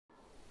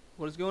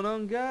What is going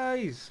on,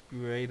 guys?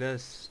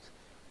 Greatest,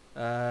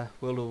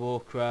 World of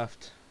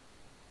Warcraft.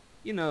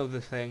 You know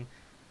the thing.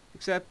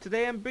 Except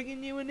today I'm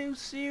bringing you a new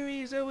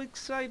series. How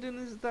exciting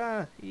is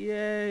that?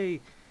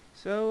 Yay!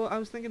 So I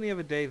was thinking the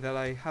other day that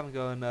I haven't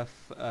got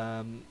enough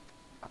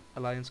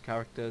Alliance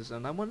characters,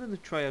 and I wanted to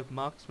try out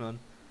Marksman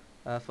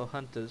for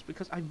Hunters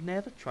because I've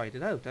never tried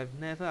it out. I've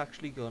never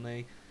actually gone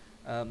a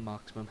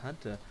Marksman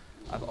Hunter.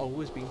 I've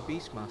always been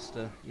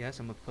Beastmaster. Yes,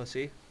 I'm a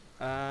pussy.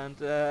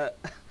 And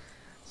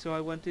so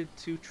I wanted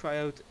to try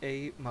out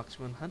a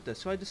Marksman Hunter.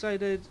 So I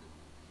decided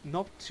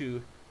not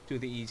to do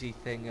the easy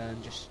thing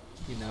and just,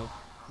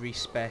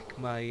 respec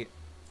my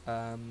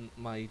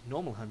my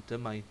normal hunter,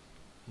 my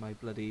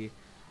bloody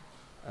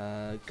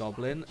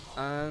goblin,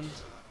 and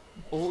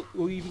or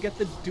even get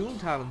the dual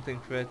talent thing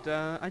for it.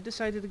 I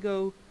decided to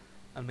go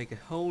and make a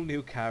whole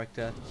new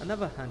character,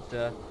 another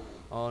hunter,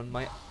 on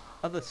my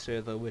other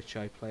server which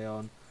I play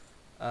on.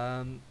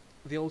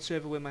 The old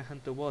server where my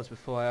hunter was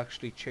before I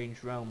actually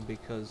changed round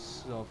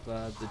because of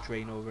the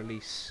Draenor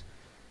release,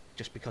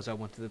 just because I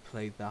wanted to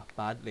play that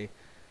badly.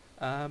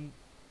 So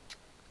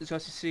as you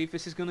see,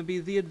 this is going to be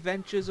the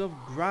adventures of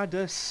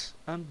Gradus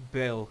and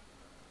Bill.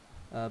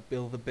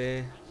 Bill the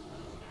bear,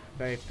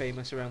 very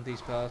famous around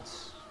these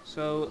parts.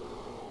 So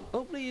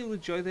hopefully you'll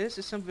enjoy this.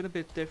 It's something a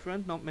bit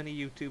different. Not many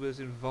YouTubers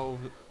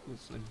involved.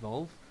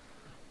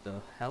 The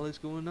hell is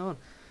going on?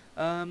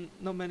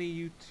 Not many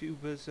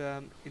YouTubers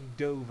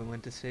indove, I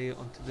went to say,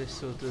 onto this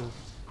sort of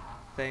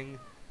thing.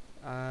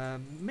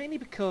 Mainly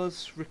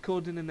because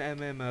recording an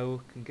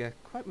MMO can get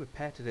quite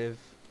repetitive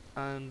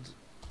and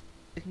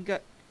it can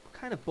get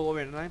kind of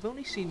boring, and I've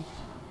only seen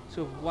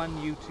sort of one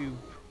YouTube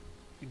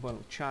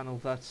channel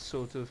that's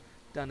sort of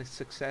done it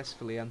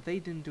successfully, and they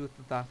didn't do it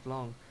for that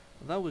long.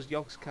 That was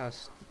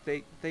Yogscast.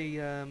 They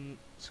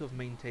sort of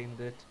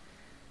maintained it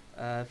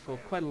for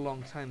quite a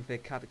long time, their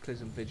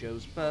Cataclysm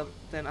videos, but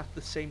then at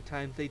the same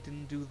time they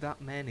didn't do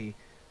that many.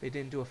 They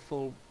didn't do a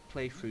full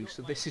playthrough,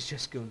 so this is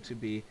just going to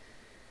be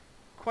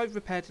quite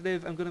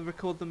repetitive. I'm going to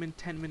record them in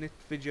 10-minute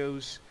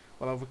videos.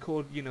 Well, I'll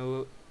record,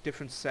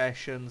 different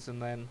sessions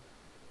and then,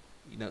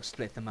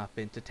 split them up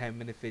into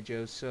 10-minute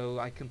videos so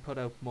I can put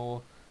out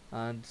more.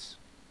 And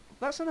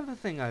that's another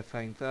thing I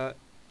find, that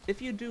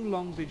if you do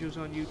long videos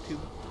on YouTube,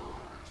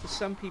 for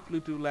some people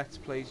who do Let's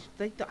Plays,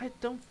 I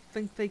don't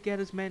think they get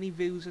as many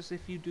views as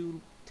if you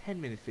do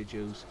 10-minute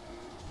videos.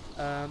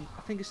 I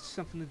think it's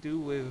something to do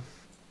with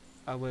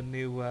our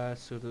new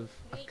sort of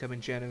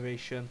upcoming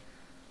generation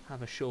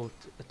have a short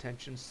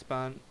attention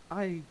span.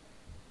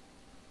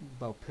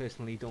 Well,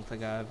 personally don't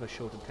think I have a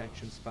short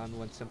attention span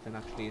when something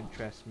actually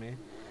interests me.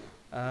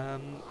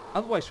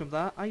 Otherwise from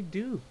that, I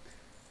do.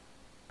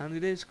 And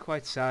it is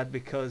quite sad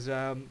because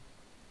a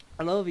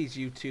lot of these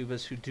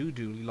YouTubers who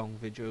do long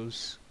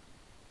videos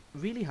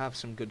really have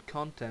some good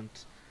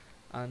content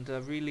and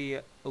really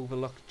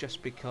overlooked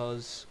just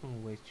because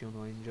you're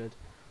not injured.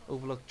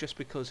 Overlooked just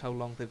because how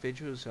long their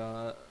videos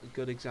are. A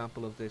good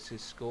example of this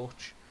is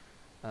Scorch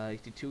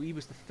 82. He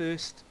was the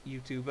first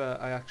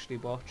YouTuber I actually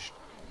watched.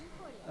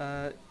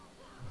 Trying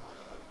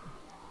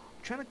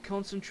to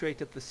concentrate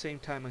at the same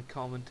time and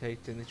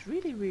commentating is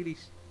really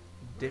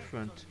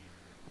different.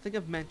 I think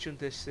I've mentioned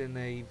this in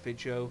a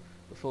video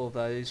before,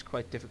 that it is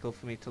quite difficult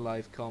for me to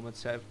live comment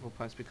several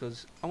times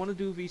because I want to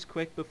do these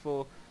quick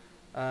before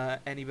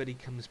anybody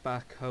comes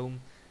back home,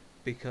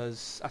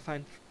 because I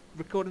find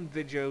recording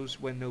videos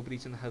when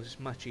nobody's in the house is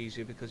much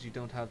easier because you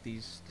don't have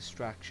these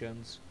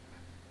distractions,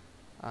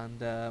 and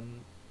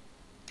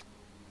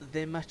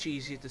they're much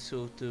easier to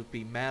sort of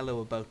be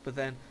mellow about. But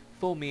then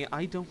for me,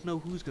 I don't know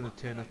who's going to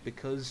turn up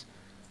because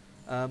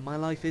my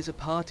life is a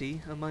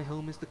party and my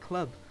home is the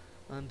club.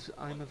 And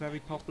I'm a very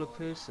popular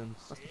person.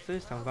 That's the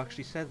first time I've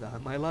actually said that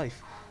in my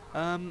life.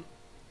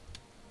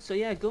 So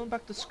yeah, going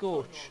back to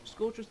Scorch.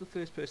 Scorch was the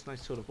first person I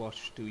sort of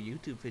watched do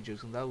YouTube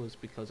videos, and that was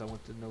because I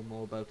wanted to know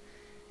more about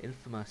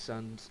Infamous.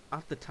 And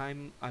at the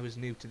time, I was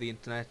new to the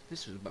internet.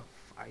 This was about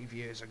 5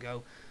 years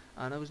ago,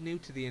 and I was new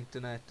to the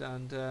internet.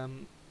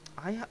 And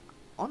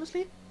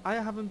honestly, I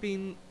haven't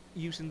been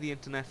using the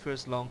internet for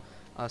as long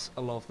as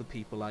a lot of the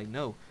people I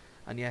know,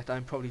 and yet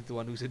I'm probably the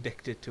one who's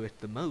addicted to it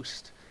the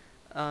most.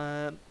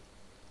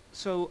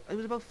 So it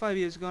was about 5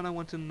 years ago, and I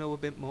wanted to know a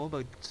bit more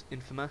about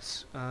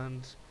Infamous,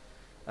 and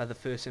the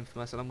first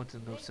Infamous, and I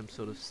wanted to know some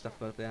sort of stuff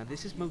about there. And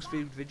this is most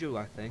viewed video,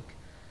 I think.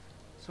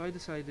 So I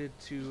decided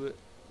to,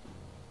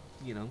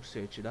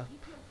 search it up.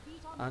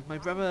 And my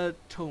brother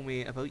told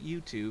me about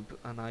YouTube,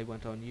 and I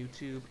went on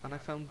YouTube, and I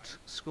found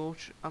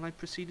Scorch, and I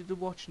proceeded to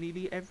watch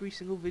nearly every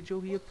single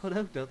video he had put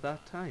out at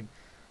that time.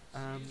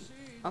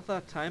 At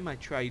that time, I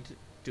tried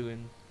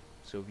doing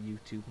sort of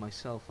YouTube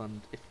myself,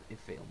 and it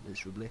failed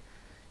miserably.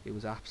 It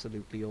was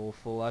absolutely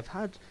awful.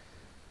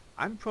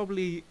 I'm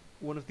probably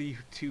one of the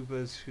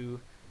YouTubers who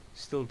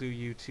still do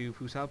YouTube,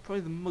 who's had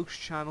probably the most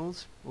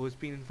channels, or has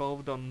been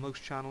involved on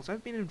most channels.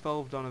 I've been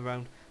involved on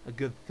around a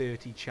good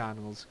 30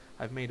 channels.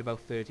 I've made about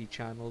 30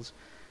 channels,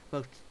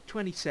 about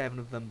 27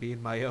 of them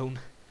being my own.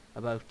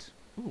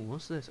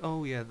 What's this?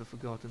 Oh yeah, the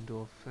Forgotten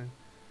Dwarf thing.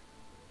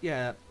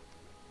 Yeah,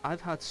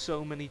 I've had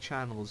so many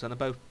channels, and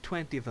about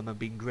 20 of them have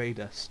been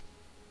Greydust.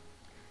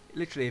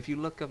 Literally, if you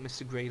look up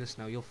MrGraydust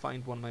now, you'll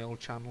find one of my old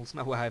channels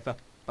now where I've up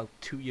about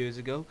 2 years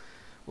ago,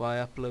 where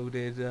I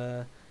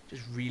uploaded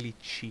just really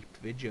cheap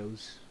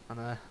videos,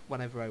 and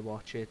whenever I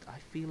watch it, I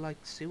feel like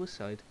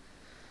suicide.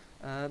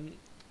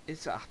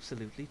 It's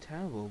absolutely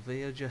terrible.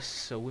 They are just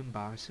so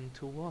embarrassing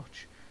to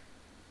watch.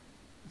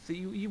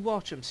 You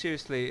watch them,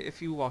 seriously,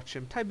 if you watch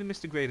them, type in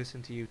MrGraydust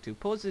into YouTube,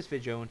 pause this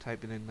video and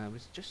type it in now.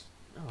 It's just,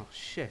 oh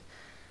shit.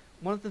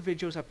 One of the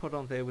videos I put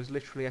on there was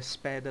literally a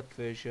sped up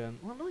version,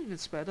 well, not even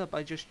sped up,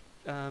 I just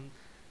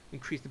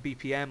increased the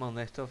BPM on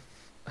it of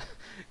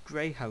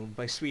Greyhound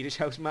by Swedish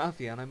House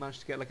Mafia, and I managed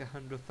to get like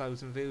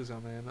 100,000 views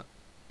on it, and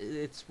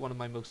it's one of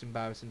my most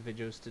embarrassing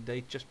videos to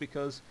date, just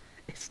because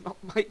it's not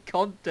my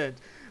content,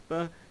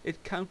 but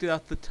it counted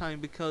at the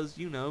time because,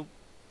 you know,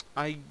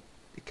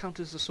 it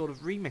counted as a sort of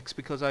remix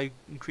because I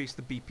increased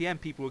the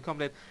BPM. People would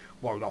comment,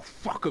 "Why the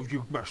fuck have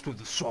you messed with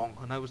the song?"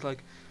 And I was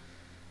like,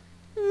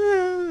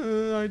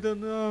 I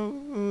don't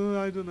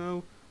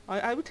know.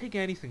 I would take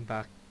anything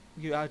back.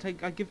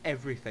 I'd give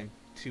everything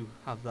to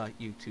have that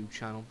YouTube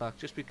channel back,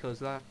 just because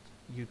that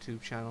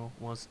YouTube channel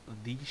was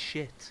the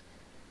shit.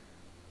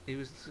 It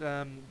was,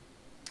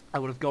 I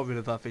would have got rid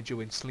of that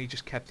video instantly,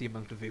 just kept the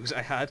amount of views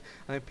I had,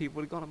 and then people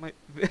would have gone on my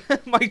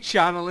my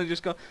channel and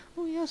just go,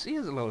 "Oh yes, he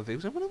has a lot of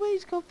views. I wonder where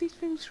he's got these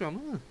views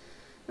from."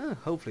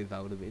 Hopefully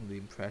that would have been the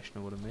impression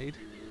I would have made.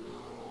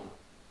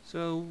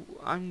 So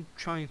I'm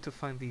trying to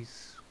find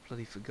these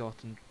bloody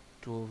forgotten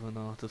dwarven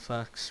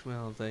artifacts. Where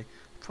are they?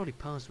 Probably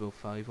past level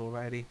 5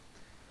 already.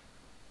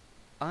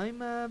 I'm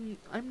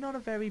not a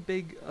very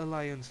big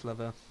alliance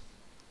lover.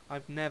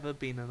 I've never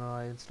been an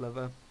alliance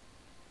lover.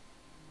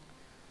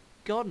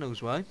 God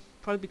knows why.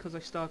 Probably because I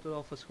started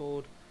off as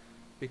Horde,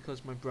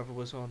 because my brother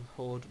was on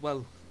Horde.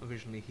 Well,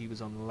 originally he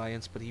was on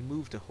Alliance, but he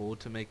moved to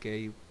Horde to make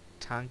a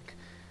tank,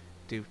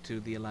 due to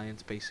the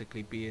Alliance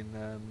basically being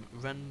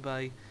run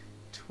by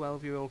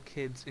 12-year-old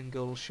kids in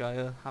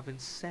Goldshire having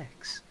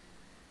sex.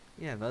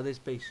 Yeah, that is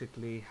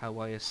basically how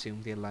I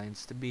assume the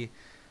Alliance to be.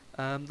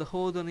 The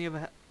Horde, on the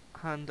other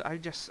hand, I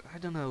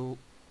don't know.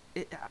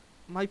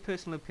 My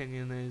personal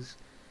opinion is,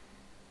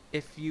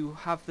 if you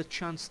have the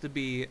chance to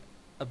be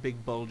a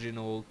big bulging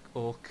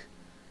orc,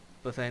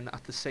 but then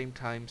at the same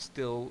time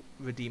still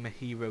redeem a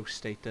hero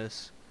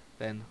status,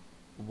 then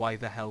why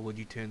the hell would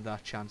you turn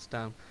that chance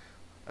down?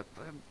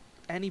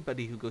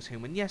 Anybody who goes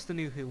human, yes, the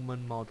new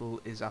human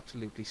model is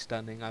absolutely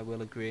stunning, I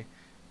will agree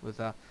with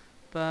that,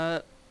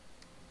 but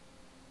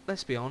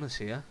let's be honest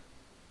here,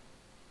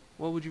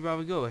 what would you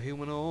rather go, a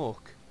human or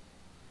orc?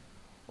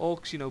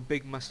 Orcs, you know,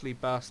 big muscly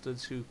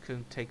bastards who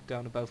can take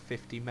down about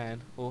 50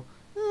 men, or,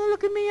 "Oh,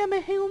 look at me, I'm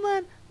a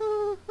human,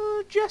 oh,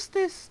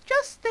 justice,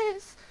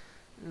 justice."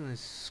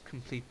 It's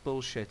complete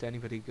bullshit.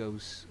 Anybody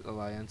goes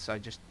Alliance, I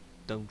just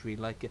don't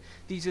really like it.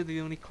 These are the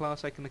only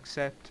class I can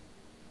accept.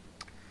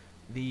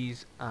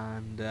 These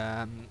and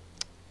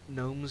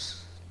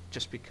gnomes,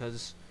 just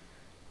because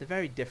they're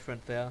very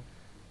different there.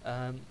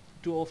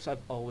 Dwarfs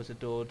I've always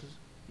adored.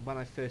 When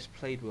I first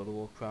played World of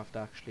Warcraft,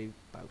 actually,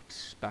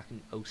 back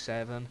in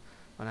 07,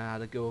 when I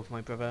had a go with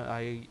my brother,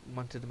 I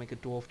wanted to make a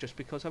dwarf just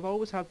because I've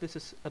always had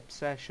this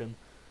obsession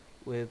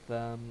with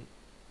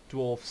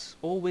dwarfs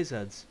or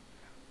wizards.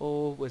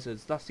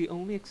 That's the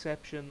only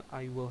exception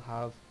I will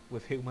have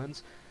with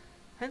humans.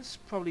 Hence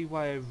probably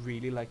why I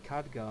really like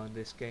Khadgar in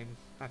this game.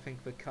 I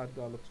think the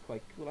Khadgar looks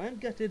quite cool. I am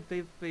gutted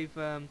they've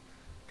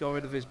got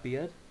rid of his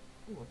beard.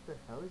 Ooh, what the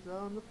hell is that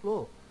on the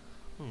floor?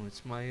 Oh,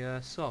 it's my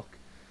sock.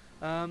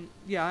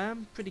 Yeah, I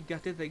am pretty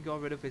gutted they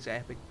got rid of his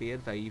epic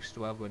beard that he used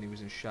to have when he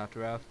was in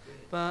Shatterout.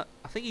 But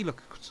I think he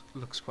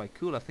looks quite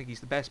cool. I think he's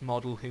the best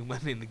model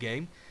human in the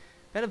game.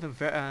 Better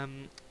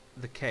than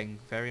the king,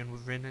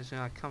 Varian Rin, is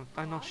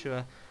I'm not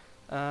sure.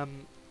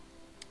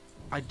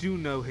 I do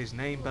know his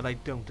name, but I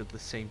don't at the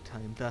same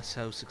time. That's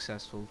how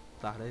successful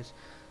that is.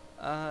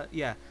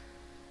 Yeah,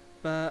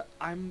 but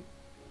I'm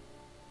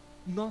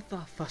not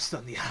that fussed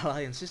on the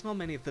Alliance. There's not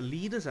many of the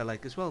leaders I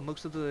like as well.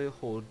 Most of the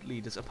Horde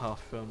leaders, apart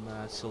from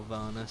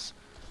Sylvanas,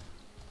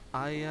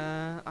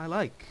 I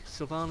like.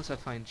 Sylvanas I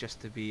find just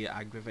to be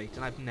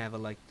aggravating. I've never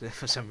liked it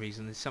for some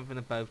reason. There's something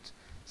about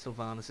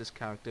Sylvanas'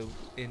 character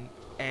in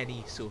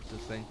any sort of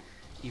thing,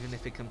 even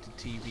if it comes to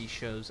TV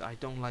shows. I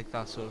don't like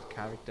that sort of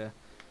character.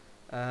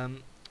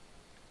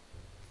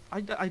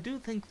 I do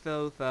think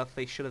though that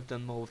they should have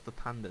done more with the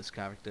Pandas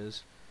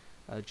characters,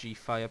 G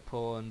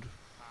Firepaw and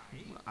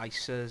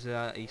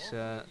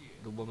Isa,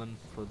 the woman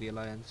for the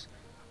Alliance.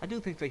 I do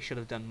think they should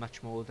have done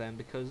much more with them,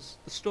 because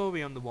the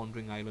story on the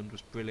Wandering Island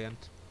was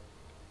brilliant,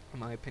 in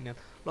my opinion.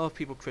 A lot of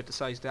people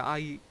criticised it.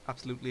 I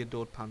absolutely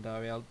adored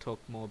Pandaria. I'll talk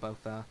more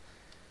about that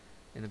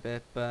in a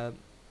bit, but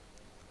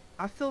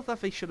I thought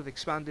that they should have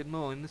expanded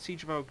more. In the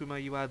Siege of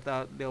Orgrimmar you had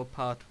that little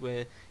part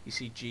where you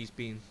see G's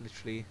being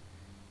literally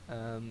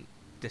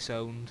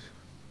disowned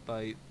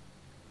by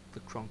the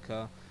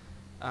Kronkar,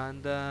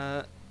 and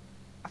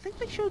I think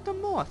they should have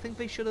done more. I think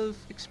they should have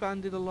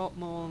expanded a lot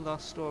more on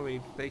that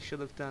story. They should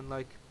have done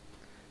like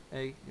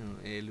a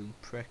heirloom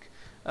prick.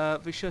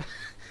 They should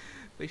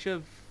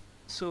have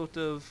sort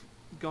of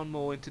gone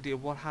more into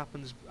what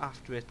happens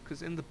after it,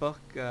 because in the book,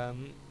 I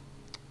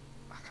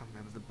can't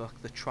remember the book,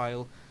 the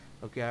trial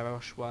of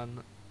Garrosh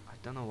one, I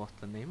don't know what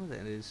the name of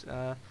it is.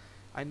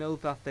 I know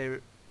that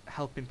they're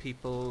helping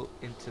people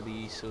into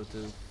the sort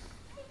of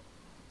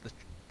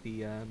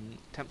the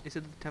is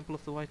it the Temple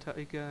of the White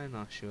Tiger? I'm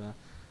not sure.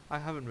 I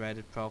haven't read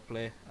it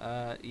properly.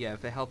 Yeah,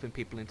 they're helping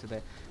people into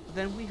there. But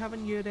then we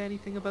haven't heard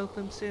anything about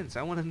them since.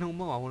 I want to know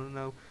more. I want to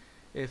know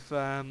if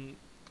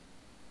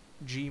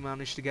G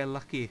managed to get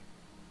lucky.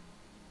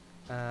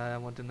 I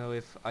want to know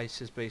if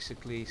Ice is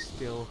basically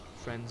still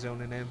friend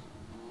zoning him.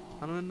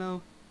 I want to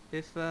know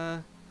if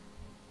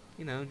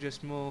you know,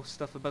 just more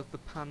stuff about the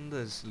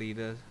Panda's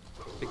leader,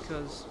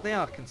 because they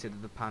are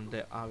considered the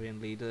Panda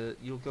Aryan leader.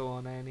 You'll go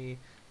on any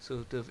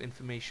sort of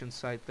information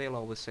site, they'll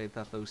always say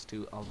that those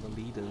two are the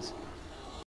leaders.